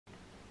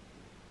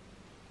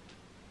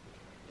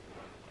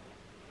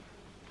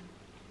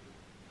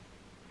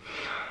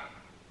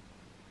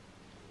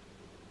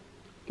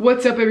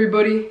What's up,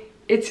 everybody?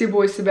 It's your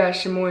boy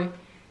Sebastian,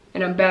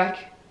 and I'm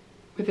back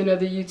with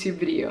another YouTube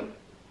video.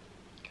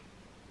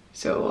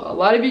 So a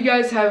lot of you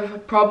guys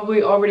have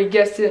probably already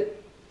guessed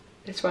it.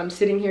 That's why I'm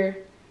sitting here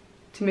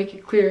to make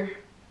it clear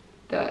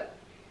that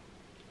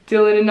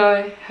Dylan and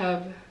I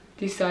have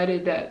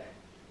decided that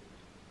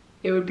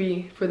it would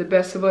be for the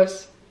best of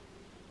us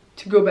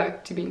to go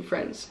back to being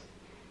friends.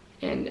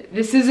 And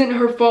this isn't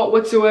her fault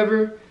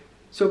whatsoever,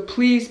 so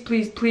please,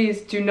 please,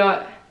 please do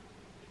not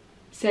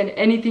send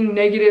anything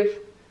negative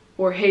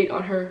or hate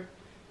on her,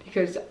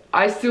 because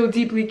I still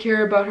deeply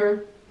care about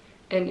her,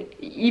 and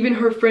even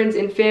her friends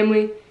and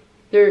family,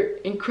 they're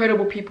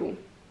incredible people.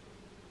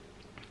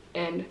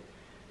 And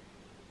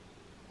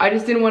I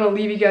just didn't want to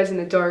leave you guys in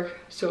the dark,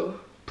 so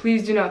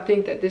please do not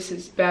think that this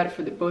is bad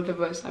for the both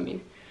of us. I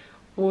mean,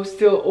 we'll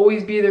still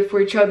always be there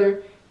for each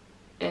other.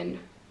 And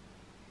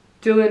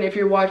Dylan, if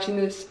you're watching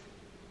this,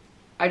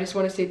 I just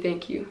want to say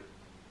thank you.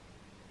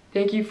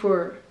 Thank you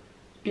for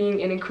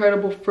being an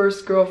incredible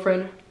first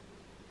girlfriend.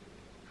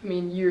 I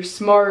mean, you're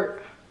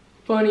smart,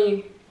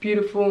 funny,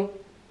 beautiful,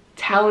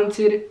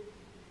 talented,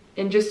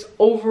 and just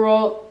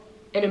overall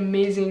an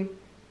amazing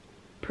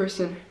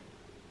person.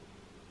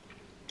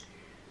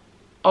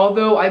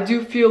 Although I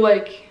do feel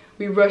like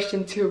we rushed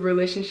into a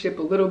relationship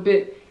a little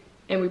bit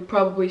and we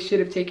probably should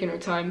have taken our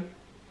time,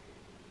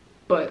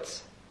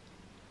 but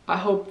I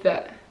hope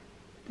that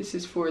this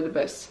is for the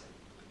best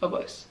of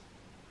us.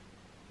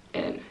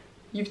 And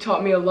you've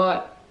taught me a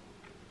lot,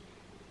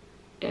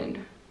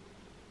 and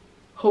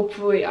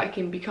hopefully I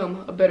can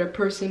become a better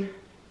person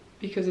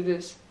because of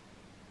this.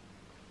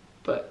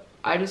 But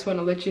I just want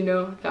to let you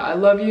know that I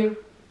love you,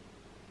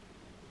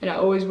 and I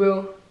always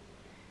will.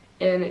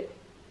 And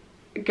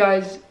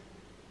guys,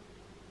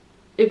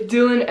 if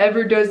Dylan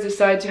ever does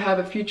decide to have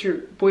a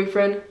future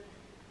boyfriend,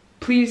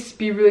 please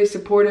be really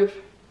supportive.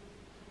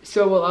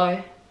 So will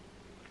I.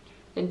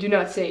 And do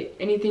not say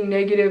anything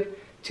negative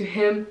to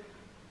him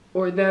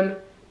or them,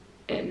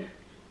 and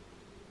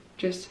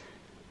just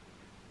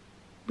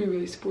be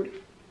really supportive.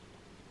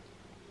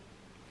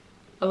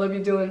 I love you,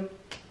 Dylan.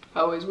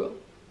 I always will.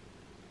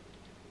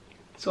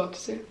 That's all I have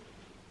to say.